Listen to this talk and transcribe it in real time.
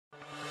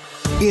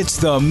It's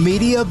the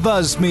Media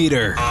Buzz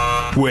Meter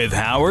with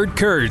Howard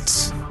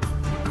Kurtz.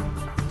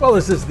 Well,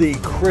 this is the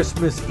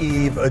Christmas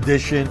Eve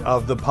edition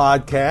of the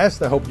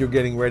podcast. I hope you're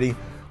getting ready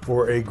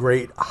for a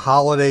great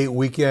holiday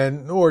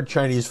weekend or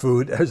Chinese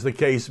food, as the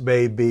case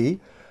may be.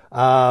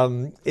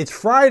 It's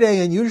Friday,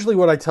 and usually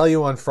what I tell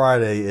you on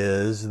Friday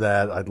is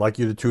that I'd like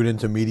you to tune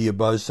into Media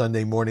Buzz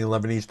Sunday morning,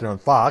 11 Eastern on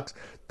Fox.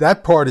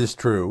 That part is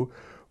true.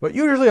 But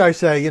usually I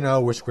say,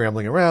 we're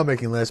scrambling around,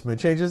 making last-minute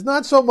changes.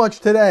 Not so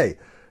much today.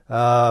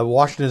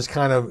 Washington is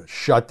kind of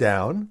shut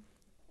down.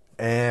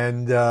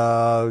 And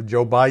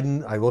Joe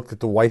Biden, I looked at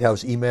the White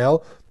House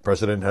email. The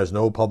president has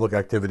no public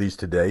activities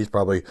today. He's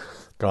probably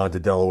gone to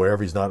Delaware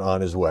if he's not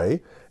on his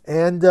way.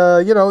 And,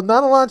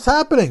 not a lot's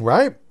happening,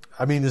 right?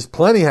 I mean, there's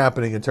plenty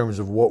happening in terms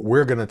of what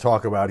we're going to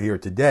talk about here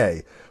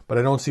today. But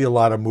I don't see a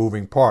lot of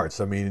moving parts.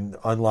 I mean,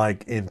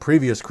 unlike in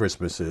previous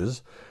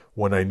Christmases,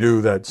 when I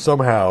knew that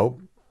somehow,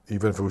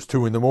 even if it was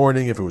 2 a.m,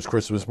 if it was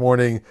Christmas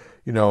morning,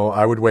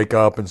 I would wake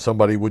up and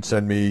somebody would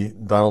send me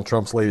Donald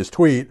Trump's latest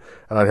tweet,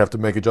 and I'd have to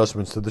make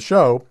adjustments to the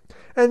show.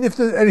 And if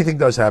anything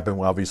does happen,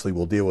 well, obviously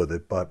we'll deal with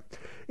it. But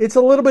it's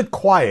a little bit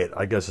quiet,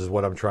 I guess is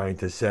what I'm trying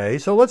to say.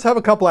 So let's have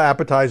a couple of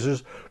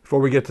appetizers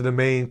before we get to the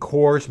main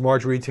course.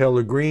 Marjorie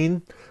Taylor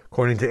Greene,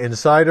 according to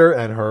Insider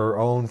and her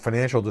own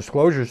financial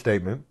disclosure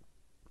statement,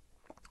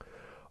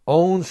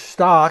 owns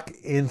stock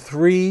in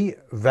 3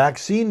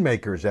 vaccine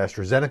makers,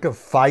 AstraZeneca,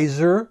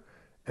 Pfizer,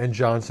 and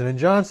Johnson &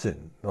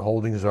 Johnson. The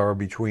holdings are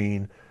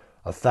between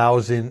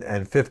 $1,000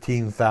 and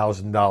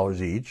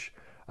 $15,000 each.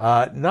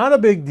 Not a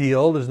big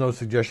deal. There's no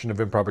suggestion of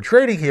improper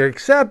trading here,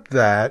 except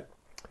that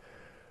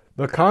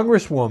the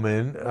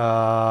Congresswoman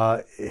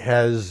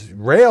has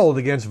railed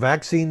against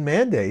vaccine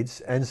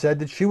mandates and said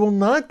that she will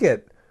not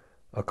get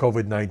a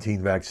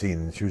COVID-19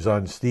 vaccine. She was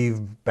on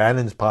Steve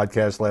Bannon's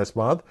podcast last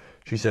month.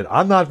 She said,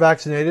 I'm not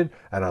vaccinated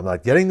and I'm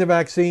not getting the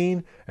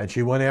vaccine. And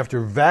she went after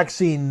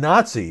vaccine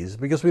Nazis,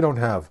 because we don't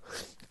have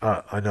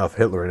enough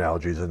Hitler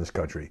analogies in this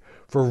country,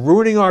 for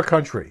ruining our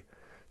country.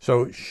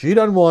 So she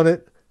doesn't want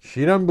it.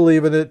 She doesn't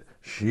believe in it.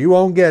 She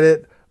won't get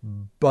it,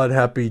 but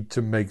happy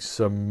to make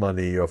some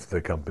money off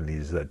the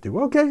companies that do.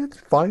 Okay, it's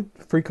fine.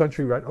 Free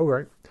country, right? All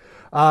right.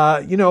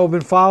 I've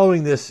been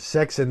following this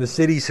Sex and the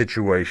City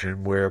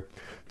situation where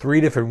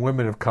 3 different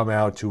women have come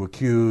out to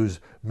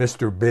accuse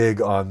Mr.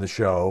 Big on the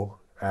show,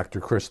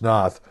 actor Chris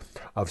Noth,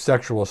 of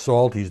sexual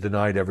assault. He's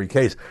denied every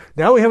case.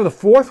 Now we have the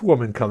 4th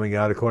woman coming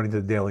out, according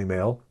to the Daily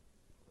Mail.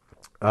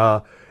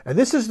 And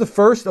this is the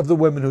first of the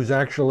women who's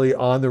actually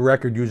on the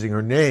record using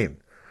her name.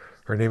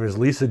 Her name is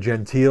Lisa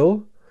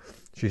Gentile.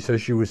 She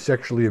says she was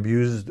sexually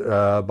abused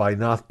by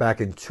Noth back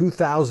in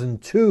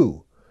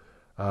 2002.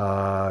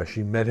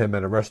 She met him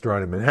at a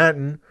restaurant in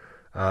Manhattan.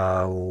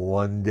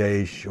 One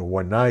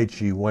night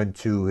she went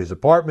to his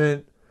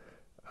apartment.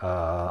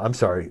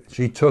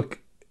 She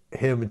took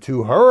him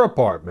to her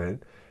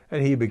apartment,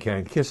 and he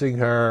began kissing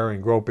her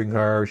and groping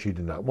her. She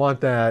did not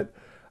want that.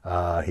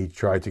 He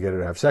tried to get her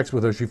to have sex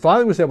with her. She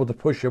finally was able to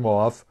push him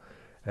off,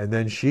 and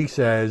then she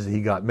says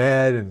he got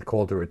mad and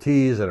called her a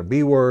tease and a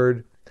B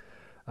word.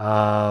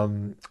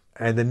 And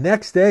the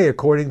next day,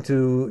 according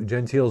to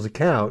Gentile's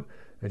account,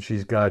 and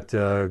she's got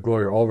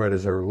Gloria Allred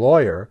as her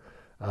lawyer,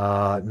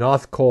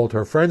 Noth called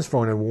her friend's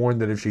phone and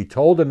warned that if she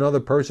told another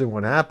person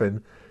what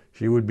happened,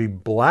 she would be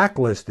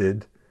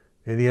blacklisted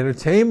in the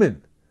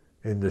entertainment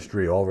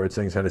industry. Allred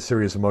saying had a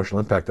serious emotional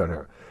impact on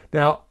her.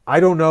 Now, I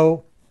don't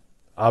know,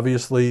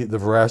 obviously, the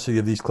veracity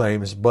of these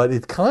claims, but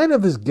it kind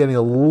of is getting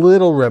a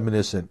little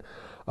reminiscent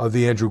of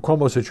the Andrew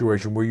Cuomo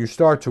situation, where you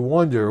start to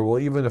wonder, well,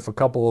 even if a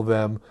couple of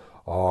them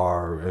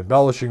are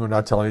embellishing or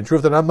not telling the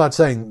truth, and I'm not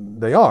saying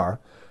they are,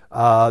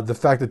 the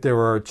fact that there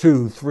are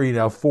 2, 3,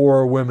 now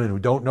 4 women who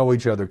don't know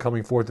each other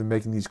coming forth and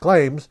making these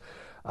claims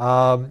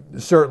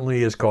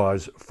certainly is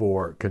cause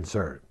for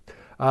concern.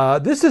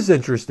 This is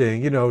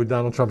interesting.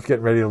 Donald Trump's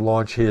getting ready to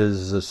launch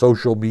his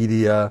social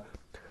media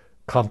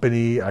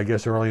company, I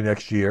guess, early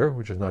next year,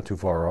 which is not too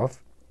far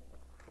off.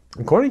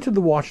 According to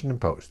the Washington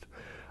Post,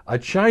 a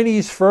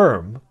Chinese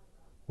firm,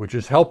 which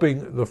is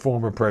helping the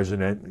former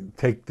president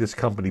take this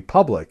company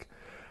public,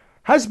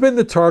 has been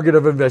the target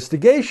of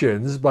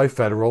investigations by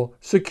federal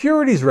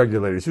securities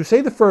regulators, who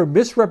say the firm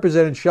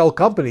misrepresented shell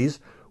companies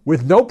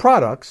with no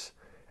products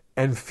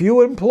and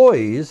few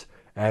employees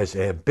as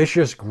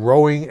ambitious,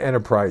 growing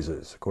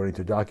enterprises. According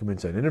to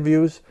documents and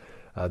interviews,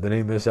 the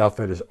name of this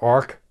outfit is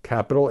ARC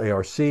Capital,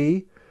 ARC,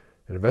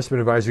 an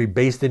investment advisory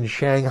based in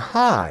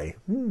Shanghai.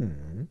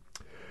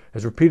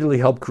 Has repeatedly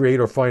helped create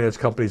or finance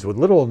companies with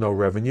little or no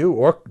revenue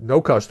or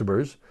no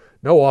customers,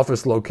 no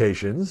office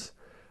locations,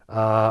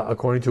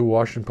 according to a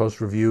Washington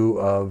Post review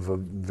of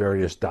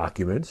various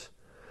documents.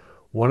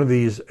 One of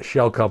these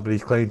shell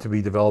companies claimed to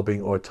be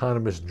developing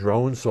autonomous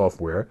drone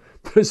software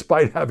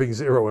despite having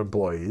 0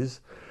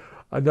 employees.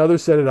 Another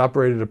said it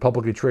operated a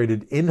publicly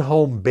traded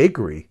in-home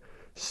bakery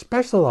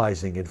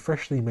specializing in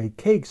freshly made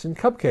cakes and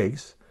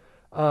cupcakes,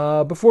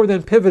 before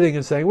then pivoting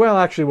and saying, well,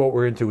 actually what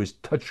we're into is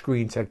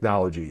touchscreen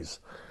technologies.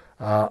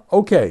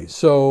 Okay,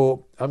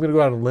 so I'm going to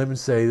go out on a limb and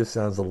say this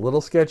sounds a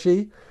little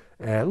sketchy,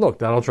 And look,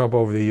 Donald Trump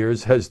over the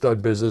years has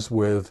done business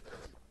with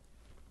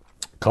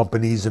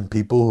companies and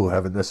people who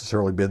haven't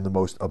necessarily been the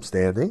most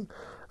upstanding.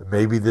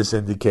 Maybe this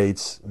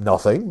indicates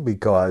nothing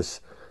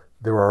because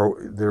there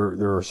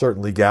are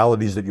certain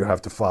legalities that you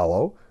have to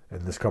follow,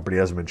 and this company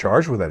hasn't been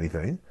charged with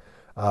anything.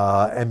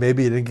 And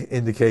maybe it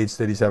indicates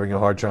that he's having a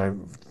hard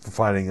time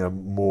finding a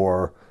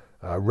more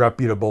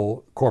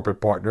reputable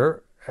corporate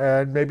partner.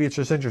 And maybe it's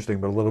just interesting,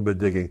 but a little bit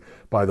digging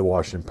by the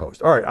Washington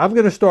Post. All right, I'm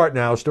going to start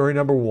now, story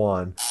number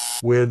one,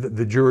 with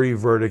the jury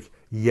verdict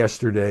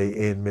yesterday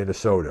in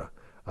Minnesota.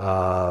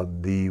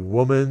 The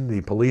woman,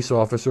 the police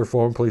officer,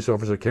 former police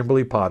officer,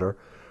 Kimberly Potter,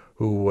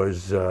 who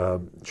was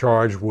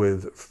charged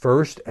with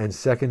first and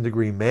second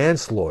degree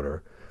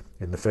manslaughter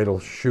in the fatal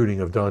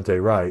shooting of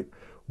Daunte Wright,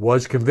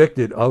 was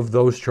convicted of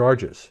those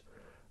charges.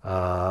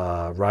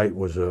 Wright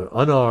was an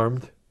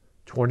unarmed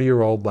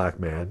 20-year-old black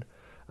man,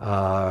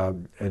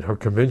 and her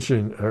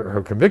conviction,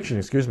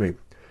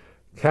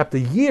 capped a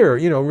year,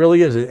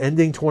 really is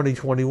ending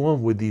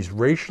 2021 with these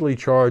racially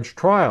charged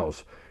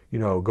trials,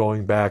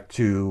 going back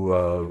to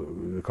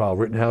the Kyle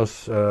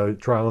Rittenhouse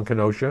trial in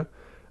Kenosha,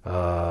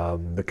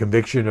 the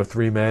conviction of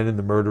 3 men in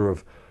the murder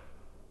of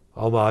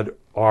Ahmaud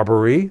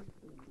Arbery,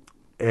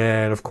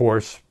 and of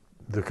course,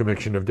 the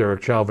conviction of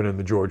Derek Chauvin in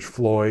the George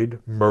Floyd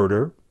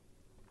murder,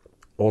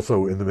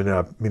 also in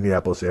the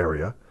Minneapolis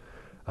area.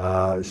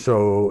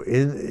 So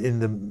in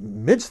the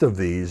midst of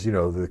these,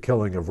 the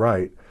killing of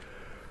Wright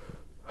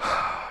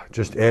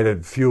just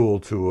added fuel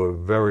to a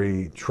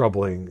very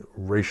troubling,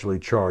 racially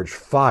charged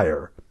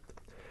fire.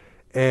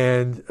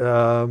 And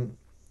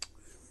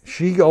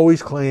she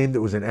always claimed it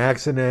was an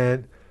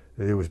accident.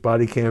 There was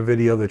body cam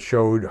video that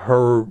showed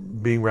her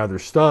being rather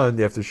stunned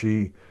after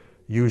she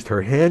used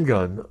her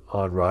handgun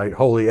on Wright.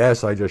 Holy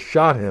S, I just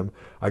shot him.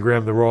 I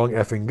grabbed the wrong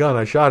effing gun.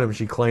 I shot him.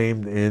 She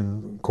claimed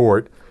in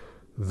court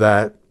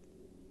that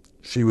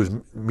she was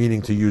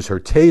meaning to use her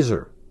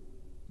taser.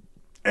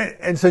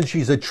 And since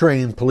she's a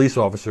trained police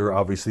officer,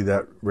 obviously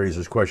that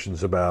raises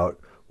questions about,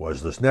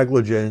 was this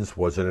negligence?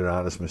 Was it an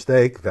honest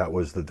mistake? That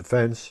was the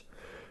defense.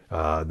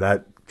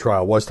 That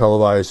trial was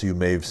televised. So you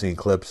may have seen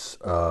clips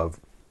of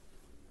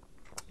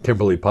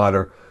Kimberly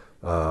Potter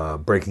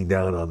breaking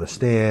down on the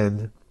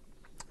stand.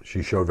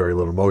 She showed very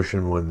little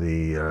emotion when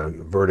the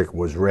verdict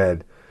was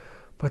read.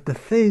 But the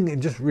thing,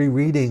 and just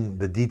rereading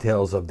the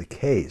details of the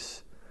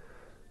case,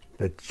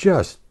 that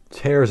just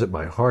tears at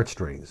my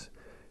heartstrings,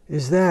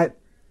 is that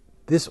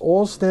this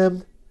all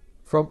stemmed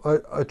from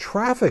a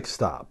traffic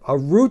stop, a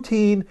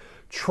routine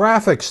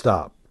traffic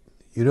stop,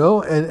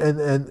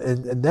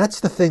 and that's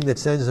the thing that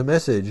sends a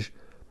message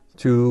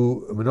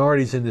to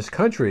minorities in this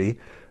country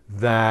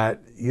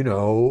that,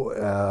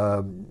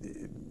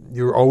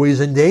 you're always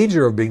in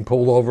danger of being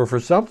pulled over for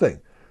something.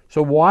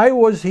 So why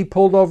was he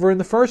pulled over in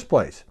the first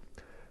place?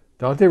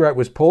 Daunte Wright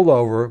was pulled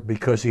over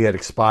because he had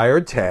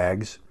expired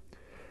tags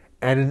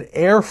and an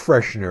air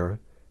freshener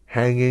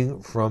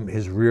hanging from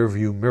his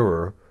rearview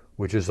mirror,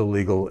 which is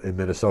illegal in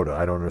Minnesota.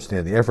 I don't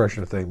understand the air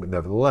freshener thing, but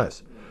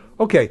nevertheless.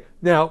 Okay,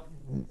 now,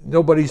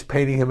 nobody's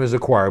painting him as a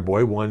choir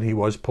boy. When he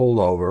was pulled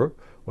over,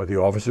 what the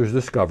officers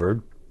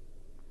discovered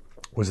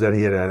was that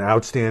he had an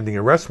outstanding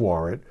arrest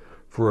warrant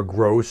for a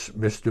gross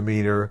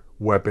misdemeanor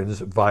weapons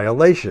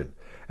violation.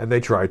 And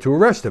they tried to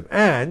arrest him.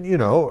 And,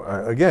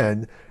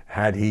 again,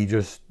 had he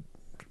just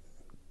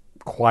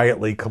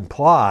quietly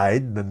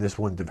complied, then this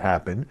wouldn't have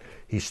happened.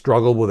 He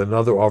struggled with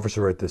another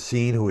officer at the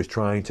scene who was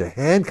trying to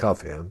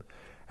handcuff him.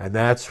 And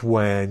that's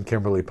when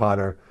Kimberly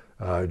Potter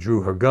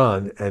drew her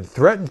gun and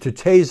threatened to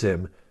tase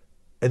him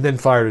and then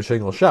fired a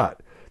single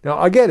shot. Now,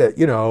 I get it,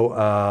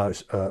 a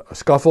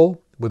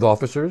scuffle with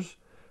officers,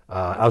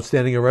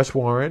 outstanding arrest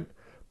warrant,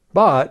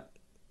 but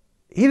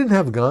he didn't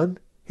have a gun.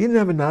 He didn't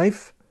have a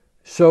knife.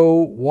 So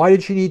why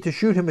did she need to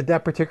shoot him at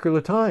that particular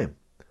time?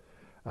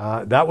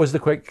 That was the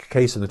quick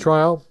case in the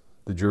trial.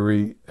 The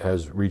jury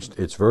has reached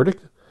its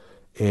verdict.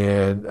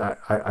 And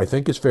I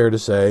think it's fair to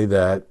say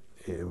that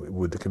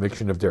with the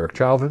conviction of Derek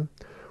Chauvin,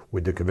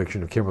 with the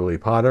conviction of Kimberly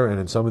Potter, and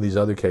in some of these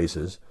other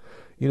cases,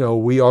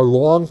 we are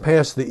long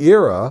past the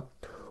era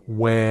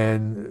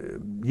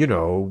when,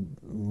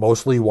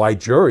 mostly white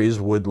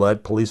juries would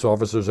let police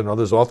officers and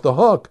others off the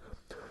hook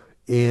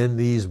in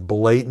these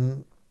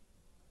blatant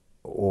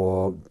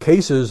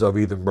cases of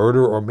either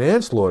murder or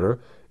manslaughter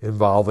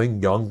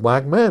involving young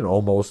black men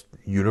almost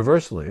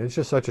universally. It's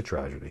just such a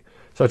tragedy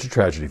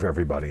for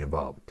everybody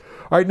involved.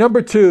 All right,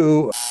 number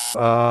two,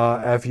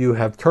 if you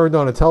have turned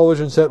on a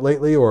television set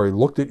lately or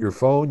looked at your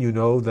phone, you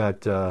know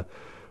that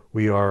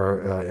we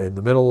are in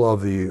the middle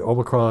of the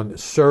Omicron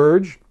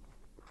surge,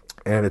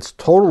 and it's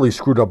totally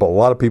screwed up a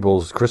lot of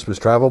people's Christmas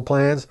travel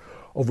plans.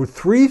 Over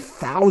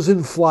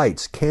 3,000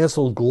 flights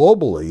canceled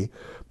globally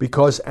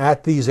because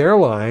at these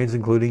airlines,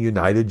 including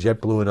United,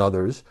 JetBlue, and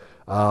others,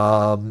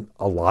 a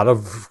lot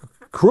of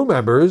crew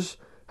members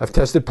have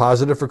tested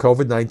positive for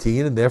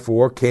COVID-19 and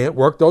therefore can't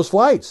work those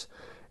flights.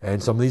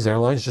 And some of these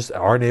airlines just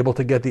aren't able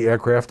to get the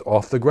aircraft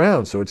off the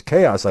ground. So it's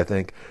chaos, I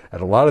think,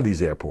 at a lot of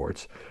these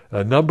airports.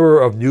 A number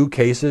of new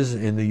cases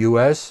in the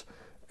U.S.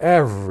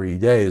 every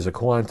day is a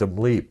quantum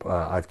leap.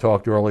 I've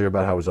talked earlier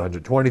about how it was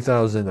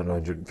 120,000 and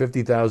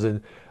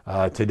 150,000.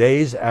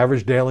 Today's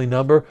average daily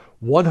number,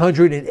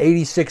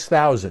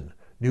 186,000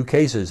 new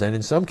cases. And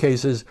in some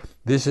cases,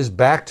 this is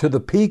back to the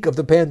peak of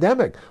the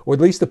pandemic, or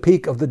at least the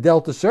peak of the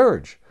Delta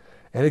surge.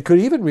 And it could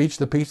even reach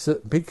the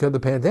peak of the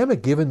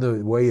pandemic, given the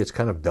way it's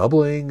kind of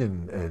doubling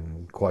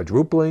and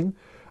quadrupling.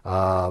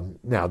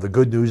 Now, the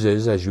good news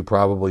is, as you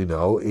probably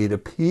know, it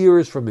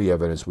appears from the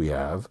evidence we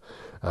have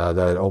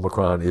that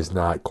Omicron is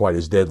not quite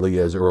as deadly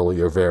as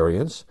earlier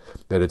variants,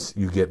 that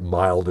you get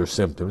milder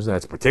symptoms. And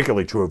that's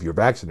particularly true if you're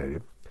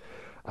vaccinated.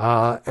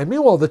 And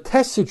meanwhile, the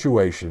test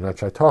situation,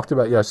 which I talked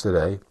about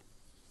yesterday,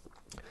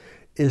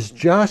 is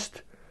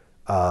just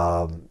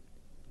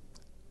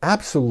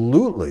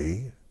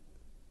absolutely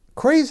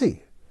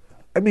crazy.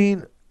 I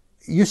mean,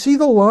 you see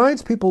the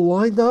lines, people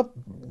lined up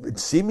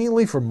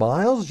seemingly for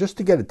miles just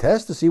to get a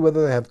test to see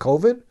whether they have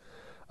COVID.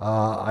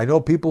 I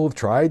know people who've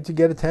tried to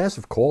get a test,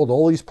 have called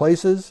all these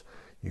places.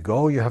 You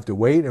go, you have to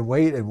wait and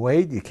wait and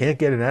wait. You can't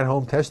get an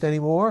at-home test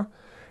anymore.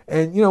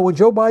 And, when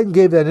Joe Biden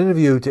gave that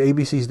interview to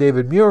ABC's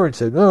David Muir and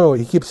said, no,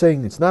 he keeps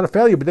saying it's not a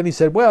failure, but then he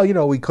said, well,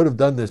 we could have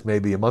done this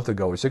maybe a month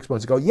ago or 6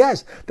 months ago.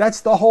 Yes,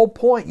 that's the whole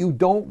point. You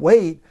don't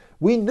wait.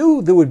 We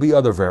knew there would be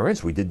other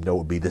variants. We didn't know it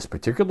would be this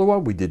particular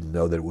one. We didn't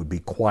know that it would be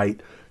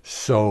quite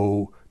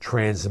so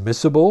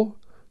transmissible,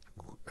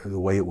 the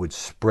way it would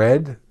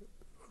spread,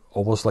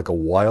 almost like a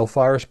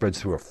wildfire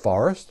spreads through a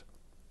forest.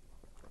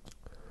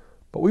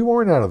 But we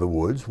weren't out of the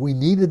woods. We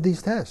needed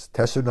these tests.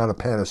 Tests are not a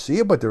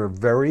panacea, but they're a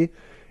very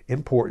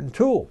important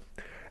tool.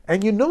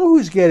 And you know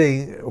who's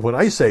getting, when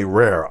I say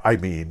rare, I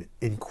mean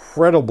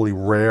incredibly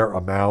rare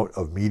amount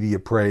of media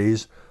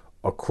praise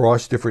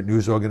across different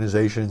news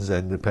organizations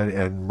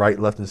and right,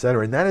 left, and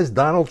center, and that is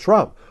Donald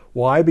Trump.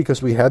 Why?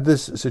 Because we had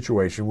this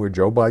situation where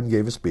Joe Biden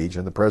gave a speech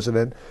and the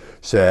president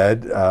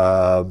said,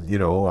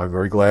 I'm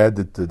very glad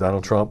that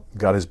Donald Trump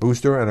got his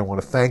booster, and I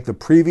want to thank the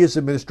previous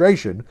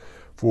administration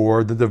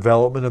for the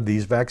development of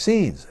these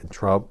vaccines. And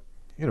Trump,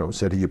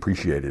 said he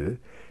appreciated it.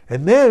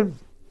 And then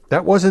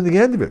that wasn't the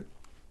end of it.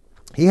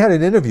 He had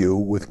an interview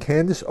with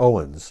Candace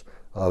Owens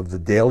of the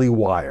Daily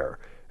Wire,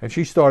 and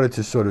she started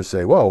to sort of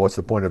say, well, what's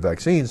the point of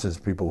vaccines since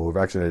people who are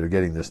vaccinated are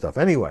getting this stuff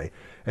anyway?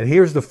 And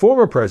here's the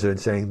former president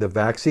saying the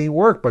vaccine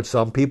worked, but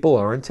some people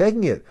aren't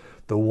taking it.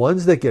 The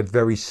ones that get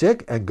very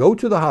sick and go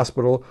to the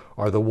hospital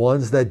are the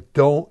ones that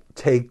don't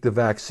take the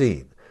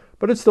vaccine.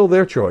 But it's still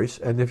their choice,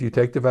 and if you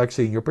take the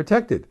vaccine, you're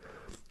protected.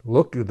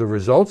 Look, the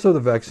results of the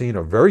vaccine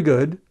are very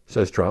good,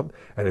 says Trump,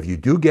 and if you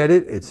do get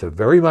it, it's a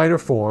very minor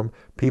form.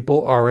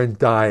 People aren't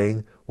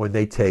dying when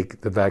they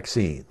take the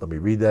vaccine. Let me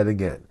read that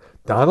again.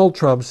 Donald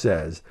Trump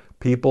says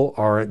people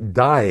aren't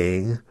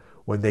dying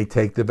when they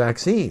take the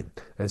vaccine.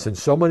 And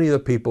since so many of the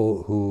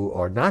people who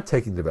are not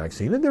taking the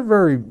vaccine, and they're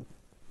very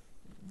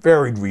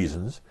varied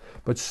reasons,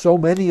 but so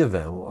many of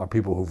them are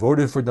people who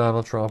voted for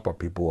Donald Trump, or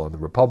people on the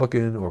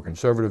Republican or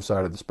conservative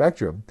side of the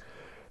spectrum,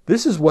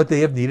 this is what they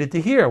have needed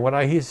to hear. When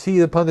I see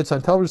the pundits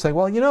on television saying,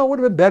 well, it would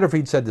have been better if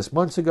he'd said this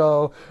months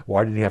ago.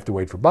 Why didn't he have to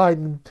wait for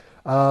Biden?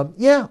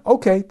 Yeah,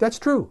 okay, that's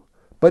true.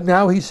 But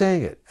now he's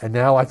saying it. And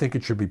now I think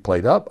it should be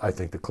played up. I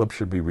think the clip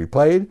should be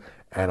replayed.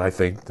 And I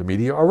think the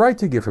media are right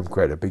to give him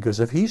credit. Because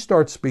if he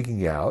starts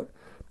speaking out,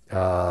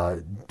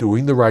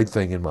 doing the right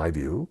thing, in my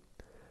view,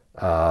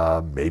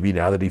 maybe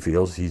now that he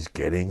feels he's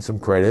getting some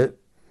credit,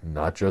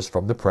 not just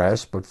from the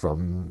press, but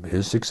from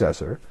his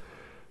successor,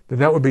 then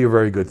that would be a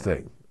very good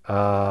thing.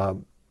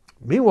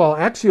 Meanwhile,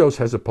 Axios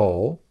has a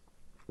poll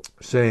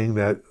saying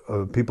that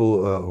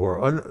people who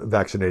are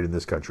unvaccinated in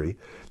this country,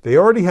 they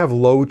already have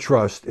low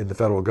trust in the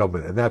federal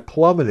government, and that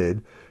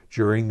plummeted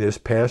during this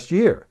past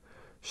year.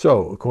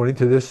 So, according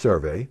to this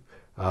survey,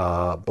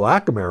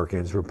 Black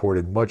Americans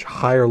reported much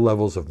higher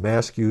levels of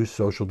mask use,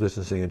 social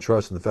distancing, and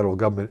trust in the federal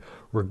government,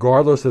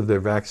 regardless of their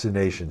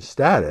vaccination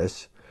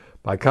status.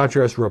 By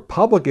contrast,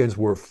 Republicans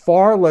were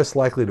far less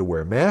likely to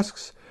wear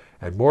masks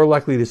and more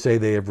likely to say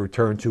they have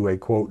returned to a,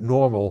 quote,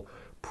 normal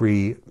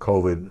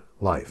pre-COVID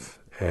life.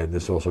 And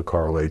this also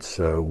correlates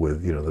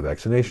with, the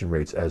vaccination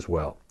rates as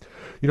well.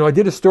 I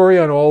did a story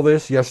on all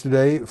this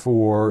yesterday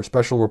for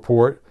Special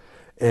Report,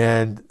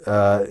 and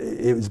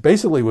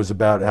it was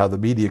about how the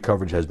media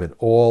coverage has been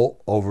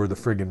all over the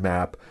friggin'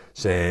 map,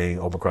 saying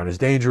Omicron is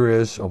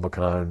dangerous,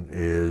 Omicron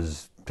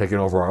is taking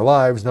over our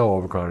lives. No,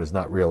 Omicron is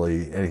not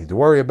really anything to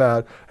worry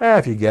about.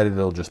 If you get it,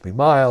 it'll just be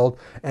mild.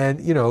 And,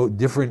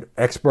 different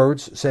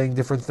experts saying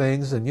different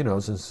things.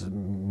 And, since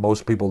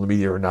most people in the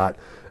media are not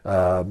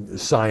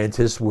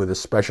scientists with a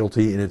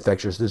specialty in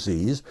infectious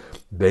disease,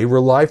 they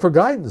rely for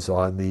guidance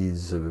on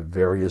these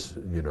various,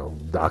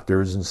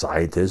 doctors and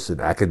scientists and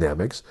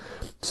academics,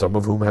 some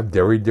of whom have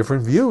very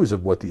different views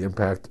of what the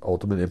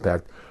ultimate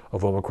impact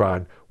of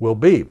Omicron will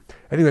be.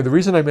 Anyway, the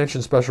reason I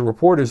mentioned Special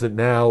Report is that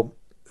now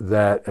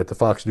that at the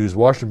Fox News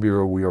Washington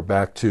Bureau, we are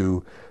back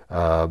to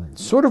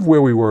sort of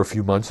where we were a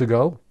few months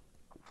ago.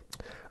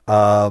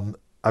 I'm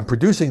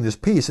producing this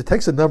piece. It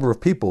takes a number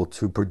of people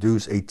to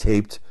produce a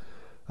taped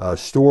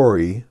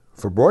story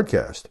for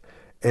broadcast.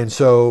 And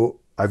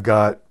so I've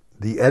got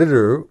the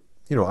editor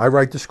I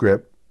write the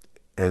script,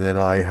 and then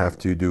I have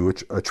to do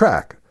a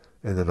track,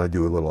 and then I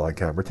do a little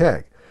on-camera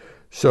tag.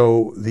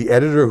 So the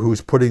editor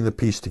who's putting the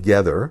piece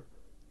together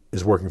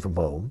is working from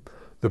home.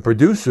 The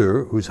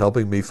producer who's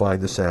helping me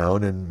find the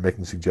sound and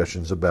making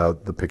suggestions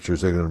about the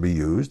pictures that are going to be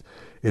used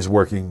is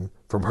working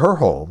from her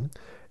home.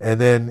 And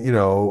then,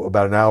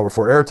 about an hour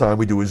before airtime,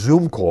 we do a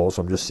Zoom call,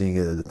 so I'm just seeing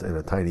it in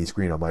a tiny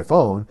screen on my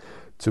phone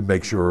to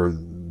make sure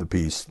the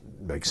piece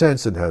makes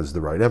sense and has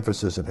the right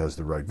emphasis and has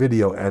the right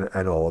video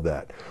and all of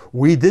that.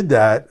 We did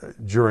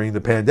that during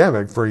the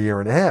pandemic for a year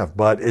and a half,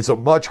 but it's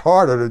much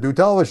harder to do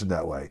television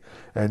that way.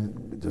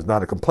 And it's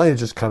not a complaint,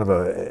 it's just kind of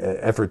an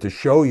effort to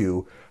show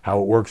you how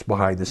it works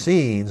behind the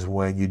scenes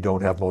when you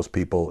don't have most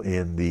people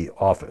in the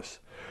office.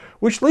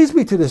 Which leads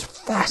me to this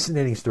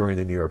fascinating story in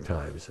the New York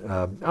Times.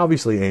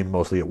 Obviously aimed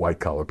mostly at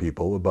white-collar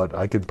people, but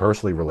I can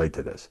personally relate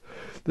to this.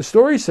 The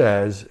story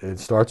says, it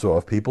starts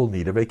off, people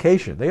need a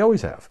vacation. They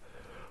always have.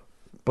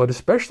 But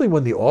especially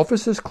when the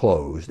office is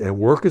closed and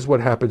work is what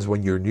happens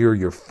when you're near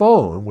your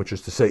phone, which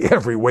is to say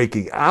every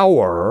waking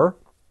hour,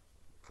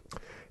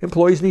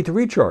 employees need to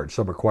recharge.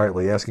 Some are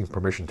quietly asking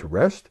permission to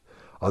rest.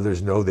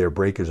 Others know their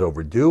break is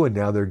overdue, and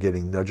now they're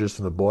getting nudges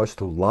from the boss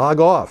to log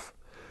off.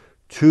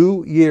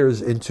 2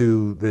 years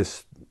into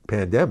this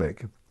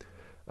pandemic,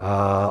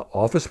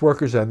 office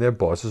workers and their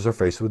bosses are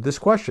faced with this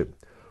question.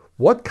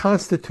 What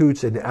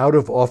constitutes an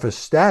out-of-office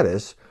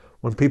status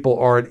when people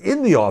aren't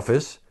in the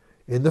office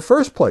in the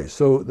first place?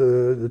 So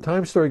the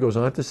Times story goes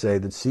on to say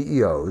that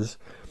CEOs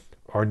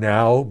are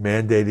now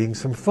mandating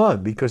some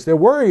fun because they're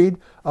worried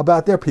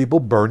about their people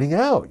burning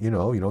out. You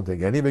don't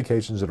take any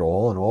vacations at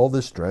all and all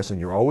this stress and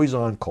you're always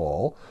on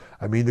call.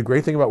 I mean, the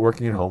great thing about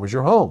working at home is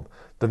you're home.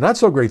 The not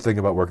so great thing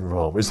about working from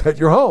home is that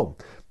you're home,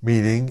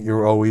 meaning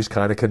you're always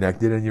kind of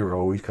connected and you're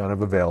always kind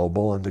of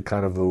available, and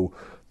the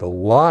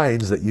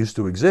lines that used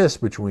to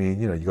exist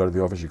between, you go to the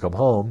office, you come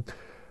home,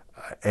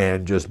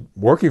 and just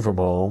working from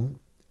home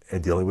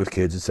and dealing with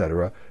kids,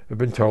 etc., have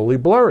been totally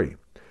blurry.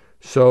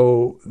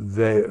 So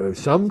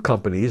some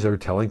companies are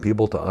telling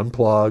people to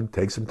unplug,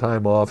 take some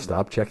time off,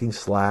 stop checking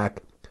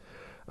Slack.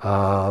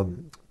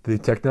 The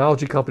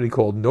technology company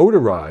called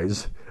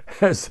Notarize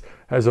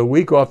has a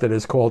week off that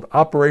is called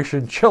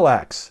Operation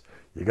Chillax.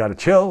 You got to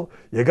chill,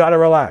 you got to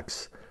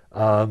relax.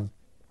 A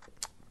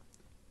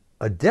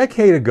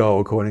decade ago,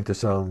 according to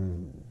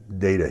some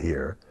data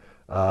here,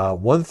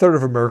 1/3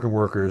 of American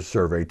workers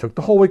surveyed took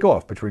the whole week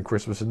off between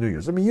Christmas and New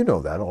Year's. I mean, you know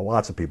that.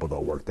 Lots of people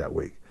don't work that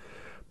week.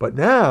 But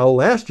now,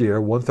 last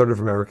year, 1/3 of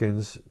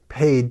Americans'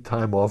 paid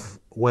time off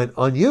went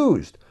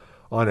unused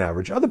on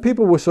average. Other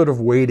people were sort of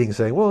waiting,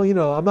 saying, well,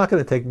 I'm not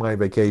going to take my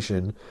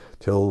vacation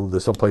till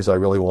there's someplace I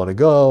really want to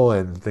go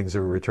and things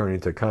are returning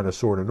to kind of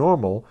sort of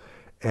normal.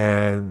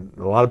 And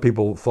a lot of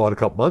people thought a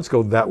couple months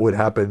ago that would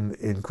happen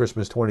in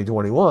Christmas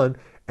 2021,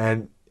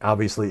 and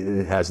obviously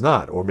it has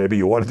not. Or maybe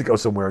you wanted to go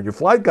somewhere and your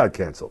flight got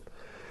canceled.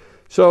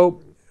 So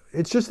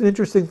it's just an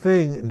interesting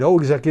thing. No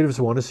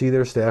executives want to see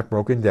their staff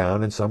broken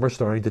down, and some are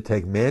starting to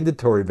take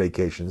mandatory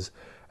vacations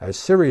as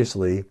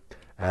seriously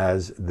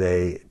as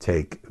they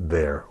take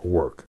their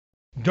work.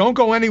 Don't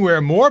go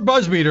anywhere. More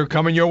BuzzMeter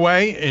coming your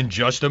way in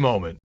just a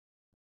moment.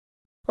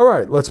 All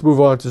right, let's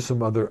move on to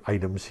some other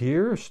items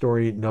here.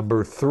 Story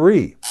number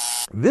 3.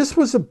 This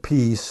was a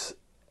piece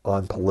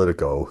on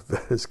Politico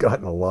that has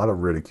gotten a lot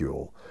of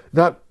ridicule.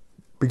 Not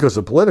because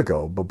of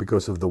Politico, but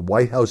because of the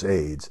White House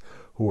aides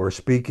who are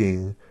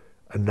speaking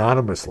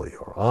anonymously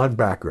or on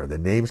background. Their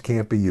names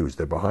can't be used.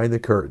 They're behind the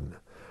curtain.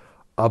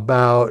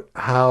 About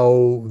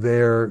how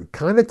they're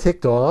kind of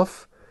ticked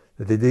off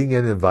that they didn't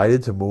get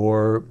invited to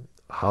more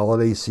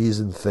holiday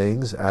season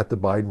things at the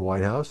Biden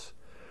White House.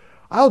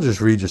 I'll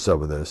just read you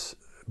some of this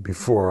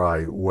before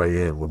I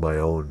weigh in with my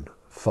own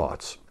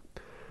thoughts.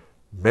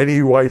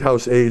 Many White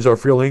House aides are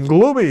feeling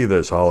gloomy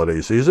this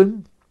holiday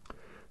season.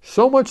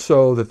 So much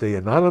so that they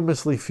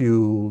anonymously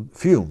fumed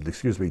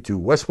to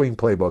West Wing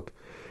Playbook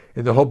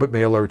in the hope it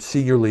may alert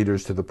senior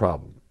leaders to the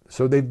problem.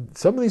 So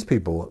some of these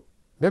people,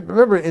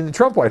 remember in the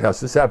Trump White House,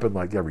 this happened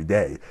like every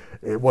day,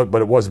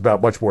 but it was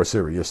about much more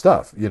serious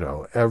stuff.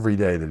 Every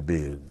day there'd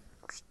be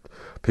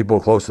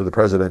people close to the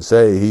president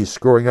say he's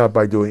screwing up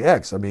by doing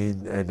X. I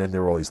mean, and then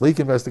there were all these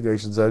leak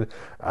investigations. And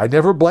I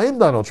never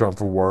blamed Donald Trump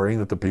for worrying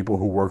that the people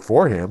who worked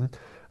for him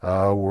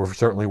were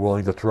certainly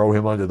willing to throw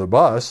him under the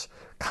bus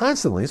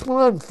constantly. It's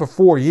went on for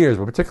 4 years,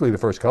 but particularly the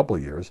first couple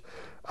of years,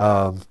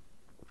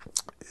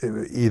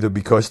 either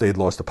because they'd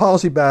lost a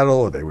policy battle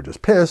or they were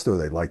just pissed or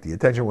they liked the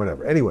attention,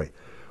 whatever. Anyway,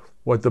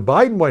 what the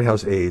Biden White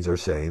House aides are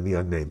saying, the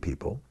unnamed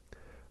people,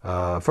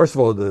 first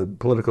of all, the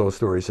Politico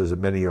story says that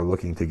many are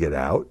looking to get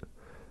out.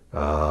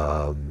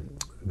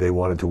 They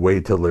wanted to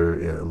wait till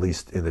they're at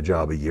least in the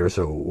job a year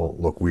so it won't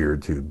look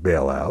weird to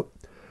bail out.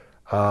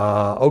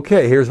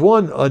 Okay, here's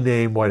one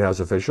unnamed White House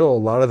official. A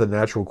lot of the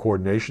natural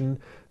coordination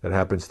that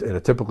happens in a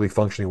typically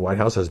functioning White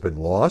House has been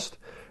lost,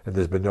 and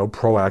there's been no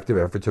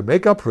proactive effort to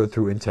make up for it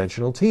through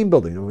intentional team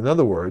building. In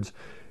other words,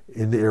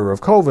 in the era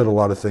of COVID, a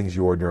lot of things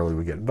you ordinarily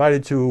would get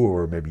invited to,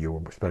 or maybe you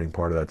were spending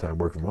part of that time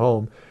working from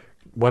home,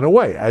 went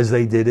away, as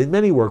they did in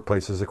many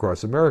workplaces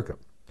across America.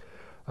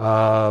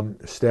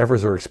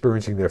 Staffers are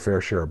experiencing their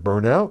fair share of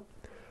burnout.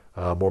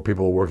 More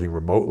people are working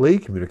remotely,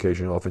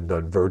 communication often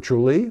done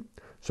virtually,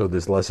 so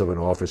there's less of an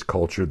office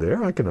culture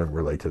there. I can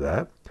relate to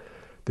that.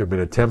 There have been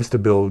attempts to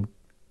build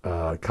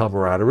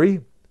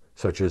camaraderie,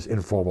 such as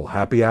informal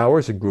happy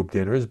hours and group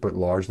dinners, but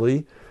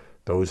largely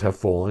those have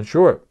fallen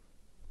short.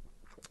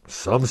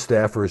 Some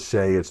staffers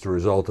say it's the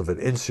result of an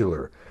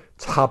insular,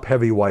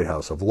 top-heavy White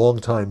House of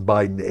longtime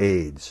Biden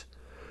aides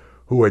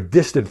who are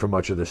distant from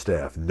much of the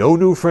staff. No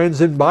new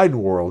friends in Biden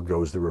world,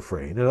 goes the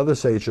refrain, and others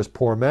say it's just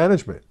poor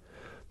management.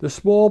 The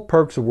small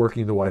perks of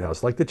working in the White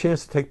House, like the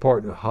chance to take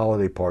part in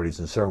holiday parties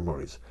and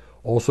ceremonies,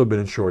 also been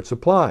in short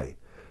supply.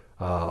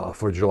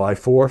 For July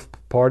 4th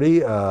party,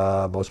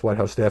 most White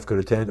House staff could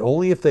attend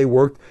only if they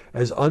worked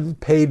as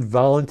unpaid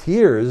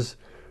volunteers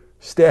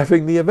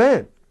staffing the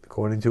event,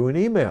 according to an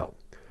email.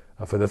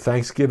 For the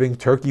Thanksgiving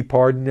turkey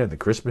pardon and the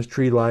Christmas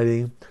tree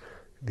lighting,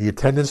 the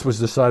attendance was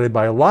decided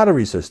by a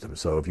lottery system.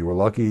 So if you were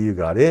lucky, you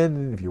got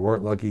in. If you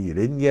weren't lucky, you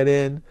didn't get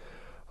in.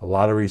 A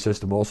lottery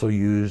system also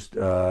used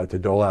to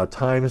dole out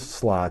time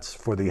slots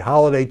for the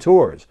holiday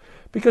tours.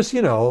 Because,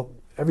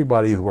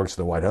 everybody who works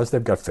in the White House,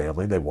 they've got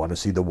family. They want to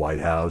see the White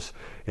House.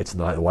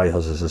 The White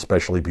House is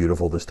especially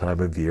beautiful this time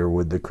of year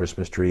with the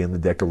Christmas tree and the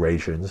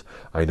decorations.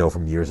 I know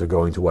from years of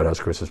going to White House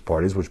Christmas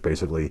parties, which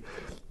basically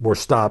were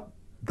stopped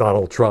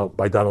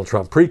by Donald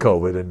Trump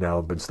pre-COVID and now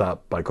have been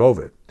stopped by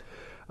COVID.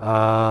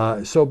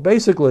 So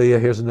basically,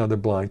 here's another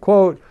blind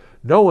quote.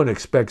 No one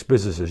expects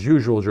business as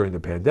usual during the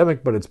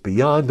pandemic, but it's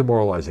beyond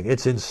demoralizing.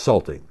 It's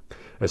insulting,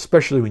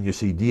 especially when you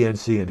see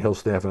DNC and Hill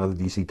staff and other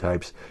DC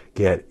types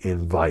get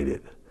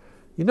invited.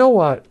 You know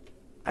what?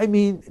 I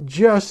mean,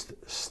 just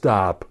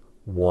stop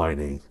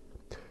whining.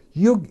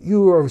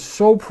 You are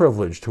so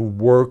privileged to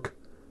work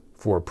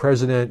for a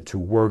president, to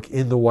work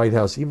in the White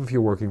House, even if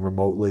you're working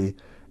remotely,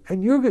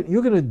 and you're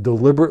going to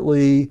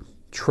deliberately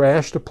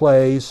trash the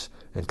place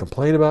and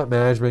complain about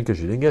management because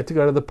you didn't get to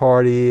go to the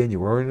party and you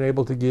weren't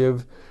able to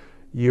give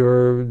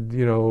your,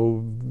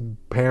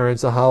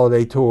 parents a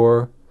holiday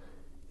tour.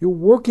 You're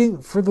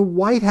working for the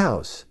White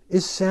House.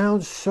 It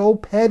sounds so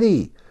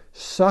petty.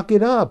 Suck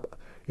it up.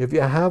 If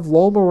you have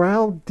low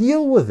morale,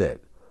 deal with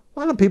it. A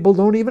lot of people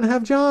don't even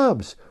have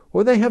jobs.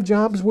 Or they have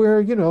jobs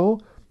where,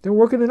 they're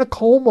working in a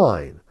coal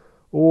mine.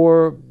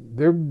 Or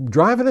they're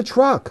driving a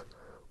truck.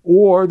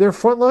 Or they're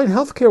frontline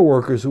healthcare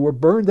workers who are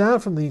burned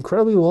out from the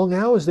incredibly long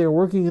hours they are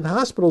working in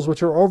hospitals,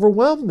 which are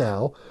overwhelmed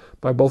now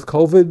by both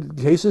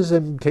COVID cases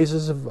and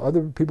cases of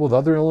other people with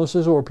other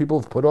illnesses or people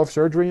who've put off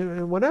surgery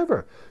and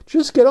whatever.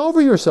 Just get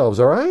over yourselves,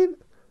 all right?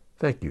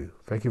 Thank you.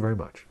 Thank you very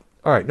much.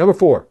 All right, number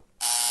 4.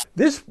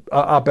 This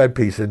op-ed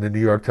piece in the New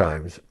York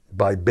Times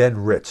by Ben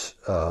Ritz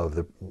of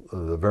the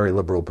very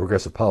liberal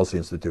Progressive Policy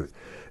Institute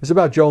is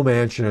about Joe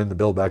Manchin and the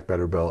Build Back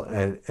Better bill.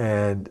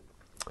 And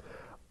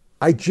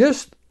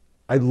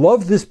I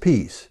love this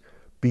piece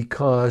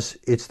because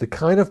it's the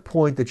kind of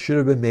point that should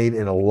have been made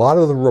in a lot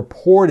of the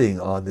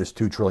reporting on this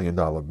 $2 trillion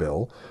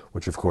bill,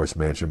 which of course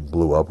Manchin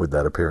blew up with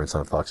that appearance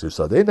on Fox News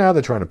Sunday. Now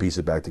they're trying to piece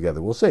it back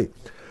together. We'll see.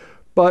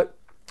 But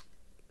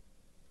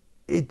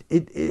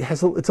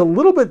it's a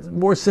little bit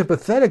more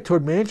sympathetic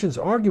toward Manchin's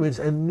arguments,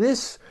 and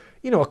this,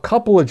 a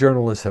couple of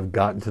journalists have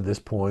gotten to this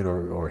point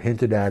or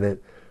hinted at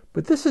it,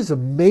 but this is a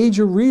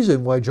major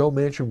reason why Joe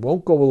Manchin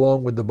won't go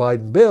along with the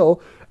Biden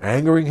bill,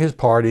 angering his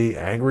party,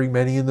 angering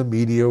many in the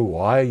media.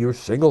 Why you're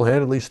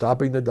single-handedly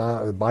stopping the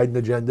Biden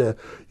agenda.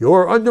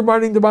 You're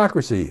undermining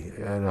democracy.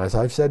 And as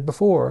I've said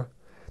before,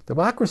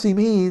 democracy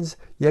means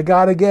you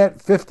got to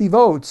get 50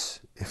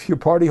 votes if your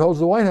party holds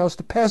the White House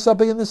to pass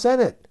something in the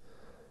Senate.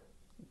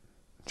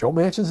 Joe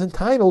Manchin's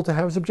entitled to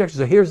have his objections.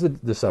 So here's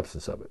the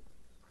substance of it.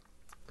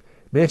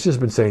 Manchin's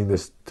been saying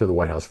this to the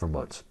White House for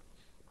months.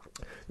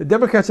 The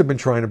Democrats have been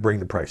trying to bring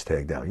the price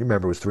tag down. You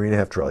remember it was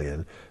 $3.5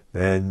 trillion.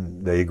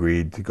 Then they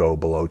agreed to go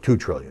below $2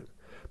 trillion.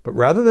 But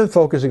rather than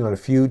focusing on a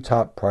few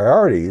top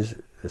priorities,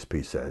 this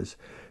piece says,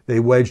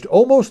 they wedged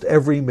almost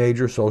every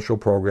major social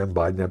program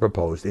Biden had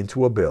proposed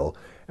into a bill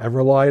and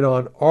relied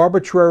on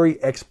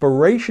arbitrary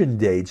expiration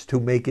dates to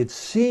make it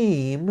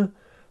seem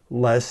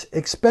less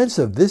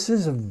expensive. This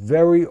is a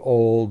very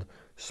old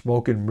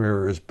smoke and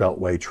mirrors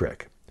beltway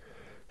trick.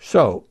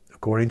 So,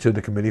 according to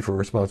the Committee for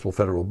Responsible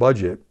Federal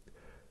Budget,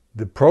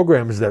 the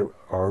programs that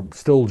are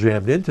still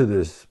jammed into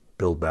this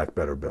Build Back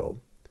Better bill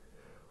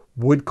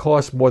would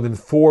cost more than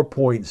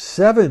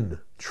 $4.7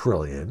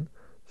 trillion.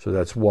 So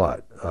that's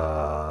what?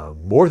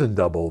 More than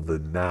double the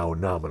now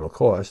nominal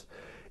cost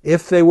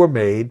if they were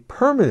made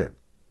permanent.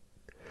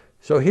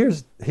 So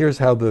here's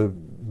how the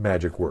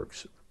magic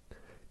works.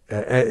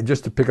 And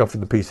just to pick up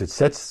from the piece, it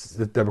sets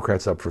the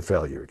Democrats up for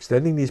failure.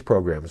 Extending these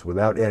programs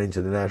without adding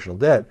to the national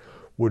debt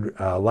would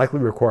likely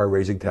require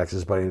raising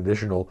taxes by an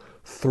additional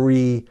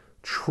 $3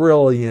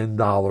 trillion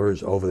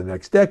over the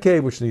next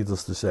decade, which,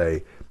 needless to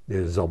say,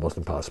 is almost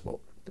impossible.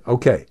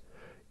 Okay,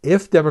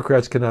 if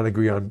Democrats cannot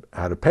agree on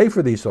how to pay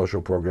for these social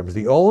programs,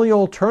 the only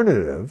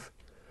alternative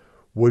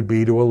would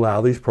be to allow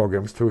these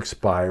programs to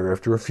expire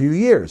after a few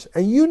years.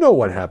 And you know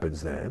what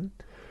happens then.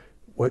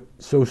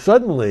 So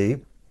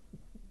suddenly,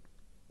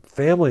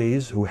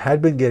 families who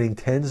had been getting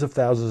tens of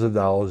thousands of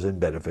dollars in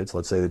benefits,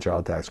 let's say the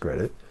child tax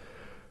credit,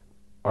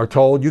 are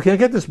told you can't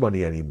get this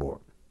money anymore.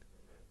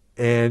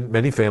 And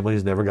many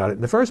families never got it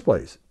in the first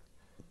place.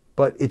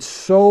 But it's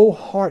so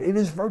hard. It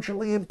is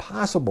virtually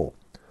impossible.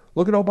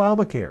 Look at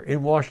Obamacare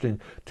in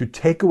Washington to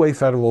take away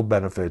federal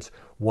benefits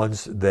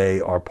once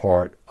they are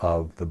part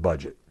of the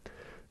budget.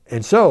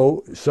 And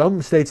so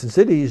some states and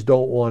cities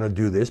don't want to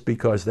do this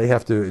because they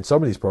have to, in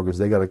some of these programs,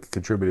 they got to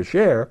contribute a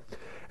share.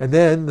 And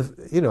then,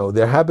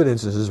 there have been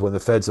instances when the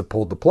feds have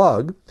pulled the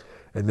plug,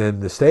 and then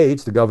the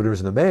states, the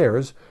governors and the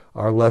mayors,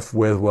 are left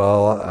with,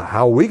 well,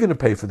 how are we going to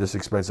pay for this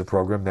expensive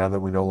program now that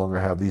we no longer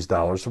have these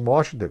dollars from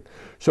Washington?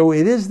 So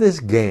it is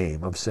this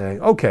game of saying,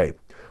 okay,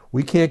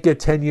 we can't get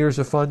 10 years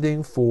of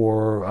funding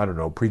for,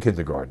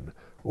 pre-kindergarten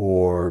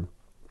or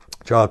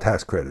child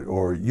tax credit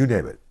or you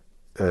name it,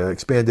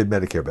 expanded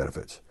Medicare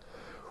benefits.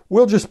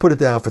 We'll just put it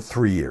down for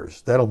 3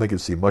 years. That'll make it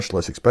seem much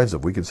less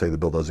expensive. We can say the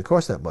bill doesn't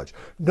cost that much.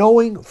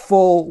 Knowing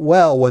full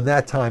well when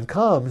that time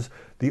comes,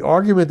 the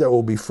argument that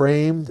will be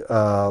framed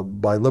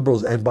by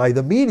liberals and by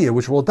the media,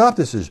 which will adopt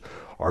this, is,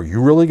 are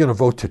you really going to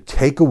vote to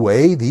take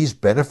away these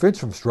benefits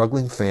from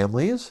struggling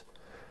families?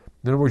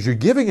 In other words, you're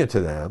giving it to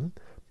them,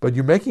 but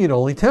you're making it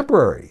only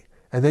temporary.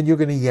 And then you're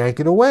going to yank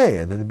it away,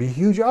 and then there'll be a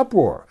huge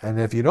uproar. And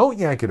if you don't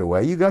yank it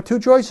away, you got two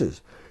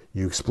choices.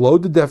 You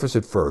explode the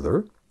deficit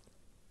further,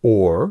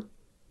 or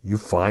you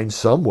find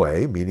some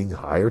way, meaning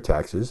higher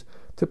taxes,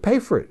 to pay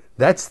for it.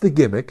 That's the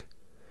gimmick.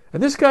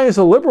 And this guy is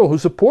a liberal who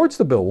supports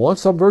the bill,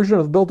 wants some version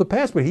of the bill to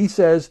pass, but he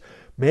says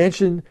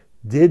Manchin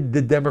did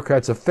the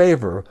Democrats a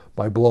favor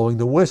by blowing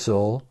the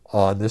whistle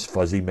on this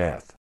fuzzy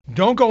math.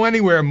 Don't go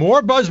anywhere.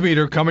 More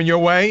BuzzMeter coming your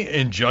way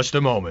in just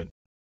a moment.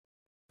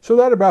 So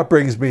that about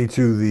brings me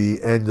to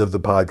the end of the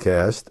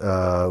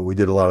podcast. We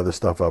did a lot of this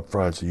stuff up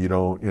front, so you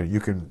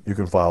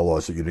can file a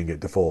lawsuit. You didn't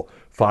get the full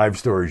 5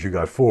 stories, you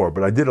got 4.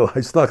 But I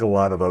snuck a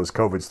lot of those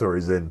COVID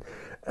stories in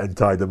and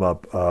tied them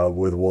up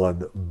with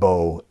one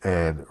bow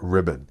and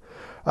ribbon.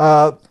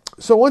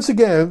 So once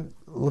again,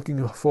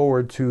 looking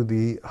forward to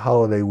the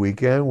holiday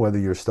weekend, whether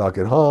you're stuck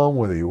at home,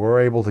 whether you were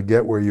able to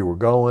get where you were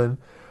going.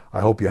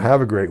 I hope you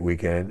have a great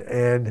weekend.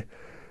 And,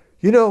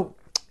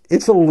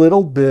 it's a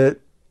little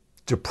bit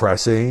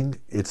depressing.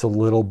 It's a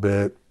little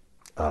bit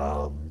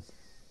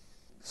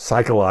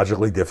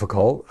psychologically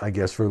difficult, I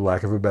guess, for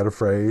lack of a better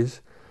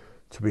phrase,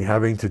 to be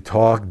having to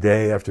talk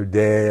day after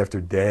day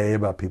after day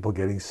about people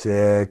getting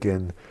sick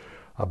and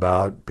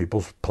about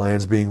people's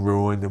plans being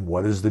ruined and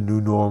what is the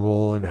new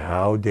normal and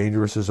how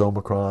dangerous is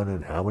Omicron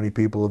and how many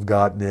people have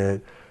gotten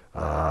it.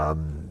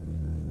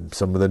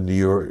 Some of the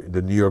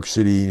New York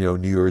City,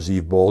 New Year's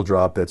Eve ball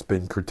drop that's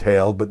been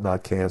curtailed but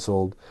not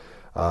canceled.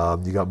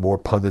 You got more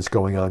pundits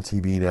going on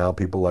TV now,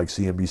 people like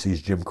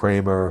CNBC's Jim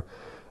Cramer,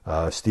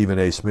 Stephen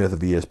A. Smith of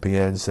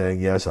ESPN saying,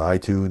 yes, I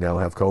too now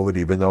have COVID,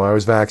 even though I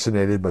was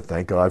vaccinated, but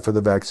thank God for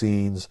the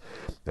vaccines,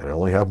 and I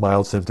only have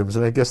mild symptoms,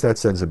 and I guess that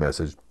sends a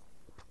message.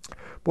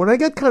 But when I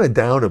get kind of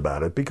down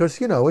about it, because,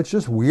 it's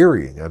just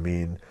wearying. I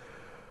mean,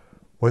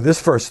 when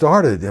this first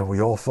started, we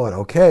all thought,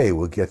 okay,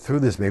 we'll get through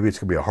this. Maybe it's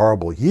going to be a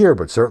horrible year,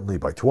 but certainly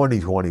by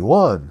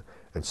 2021,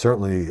 and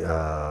certainly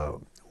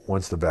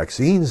once the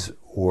vaccines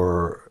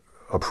were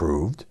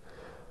approved,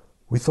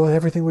 we thought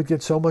everything would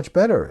get so much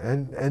better.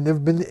 And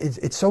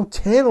it's so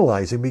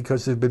tantalizing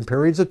because there have been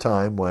periods of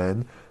time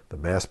when the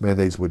mask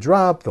mandates would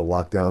drop, the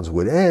lockdowns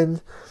would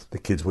end, the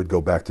kids would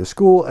go back to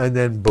school, and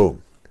then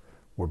boom,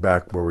 we're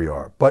back where we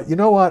are. But you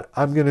know what?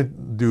 I'm going to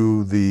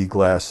do the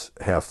glass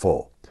half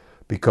full,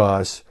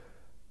 because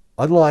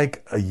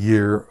unlike a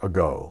year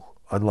ago,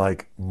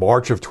 unlike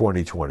March of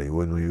 2020,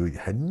 when we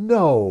had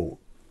no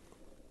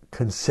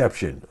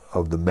conception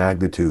of the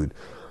magnitude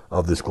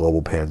of this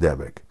global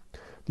pandemic,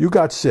 you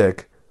got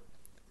sick,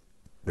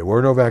 there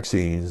were no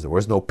vaccines, there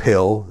was no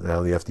pill.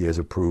 Now the FDA has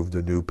approved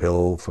a new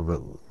pill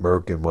from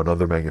Merck and one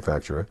other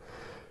manufacturer.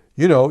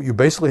 You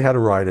basically had to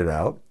ride it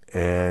out,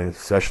 and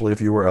especially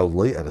if you were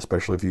elderly, and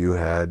especially if you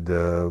had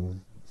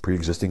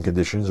pre-existing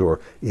conditions or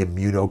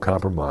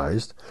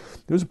immunocompromised,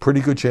 there was a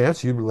pretty good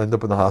chance you'd end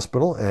up in the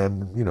hospital,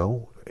 and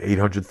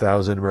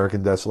 800,000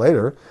 American deaths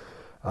later,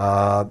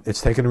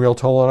 it's taken a real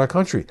toll on our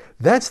country.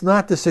 That's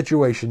not the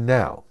situation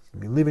now.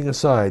 Leaving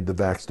aside the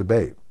vax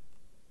debate,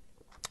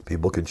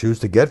 people can choose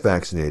to get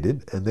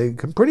vaccinated, and they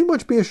can pretty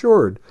much be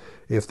assured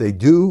if they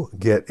do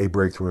get a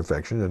breakthrough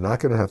infection, they're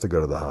not going to have to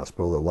go to the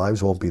hospital, their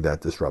lives won't be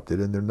that disrupted,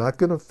 and they're not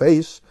going to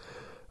face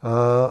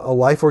a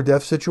life or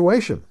death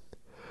situation.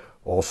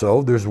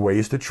 Also, there's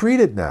ways to treat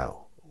it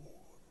now,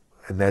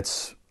 and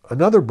that's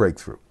another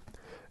breakthrough.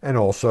 And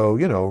also,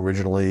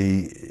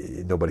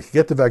 originally nobody could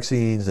get the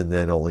vaccines, and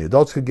then only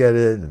adults could get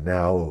it, and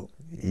now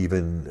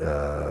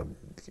even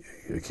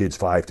kids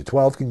 5 to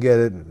 12 can get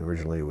it, and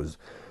originally it was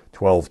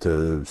 12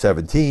 to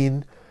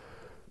 17.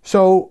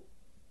 So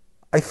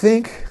I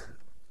think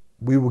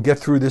we will get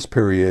through this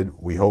period.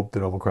 We hope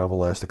that Omicron will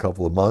last a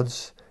couple of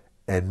months,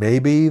 and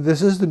maybe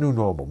this is the new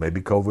normal.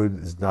 Maybe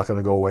COVID is not going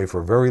to go away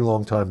for a very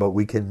long time, but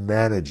we can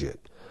manage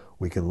it.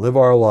 We can live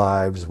our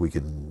lives. We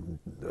can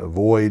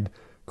avoid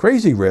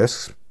crazy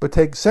risks, but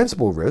take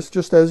sensible risks,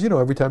 just as,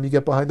 every time you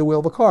get behind the wheel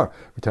of a car,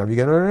 every time you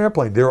get on an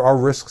airplane, there are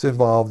risks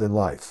involved in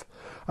life.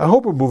 I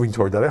hope we're moving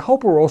toward that. I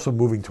hope we're also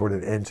moving toward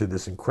an end to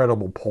this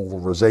incredible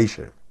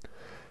polarization.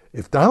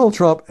 If Donald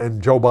Trump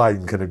and Joe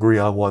Biden can agree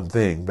on one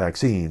thing,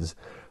 vaccines,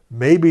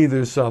 maybe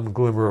there's some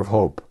glimmer of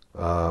hope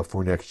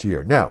for next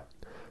year. Now,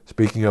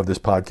 speaking of this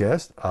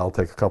podcast, I'll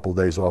take a couple of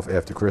days off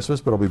after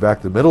Christmas, but I'll be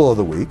back the middle of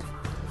the week.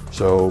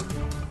 So,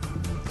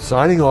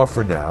 signing off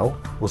for now.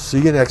 We'll see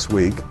you next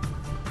week.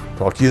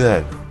 Talk to you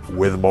then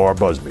with more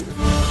BuzzMeter.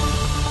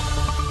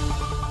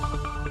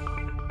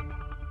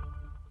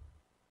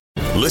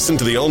 Listen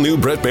to the all-new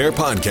Bret Baier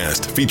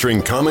podcast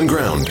featuring Common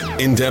Ground,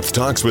 in-depth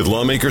talks with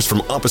lawmakers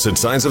from opposite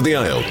sides of the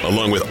aisle,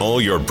 along with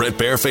all your Bret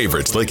Baier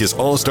favorites like his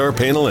all-star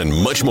panel and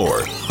much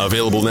more.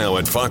 Available now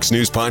at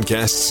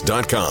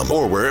foxnewspodcasts.com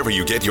or wherever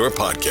you get your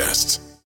podcasts.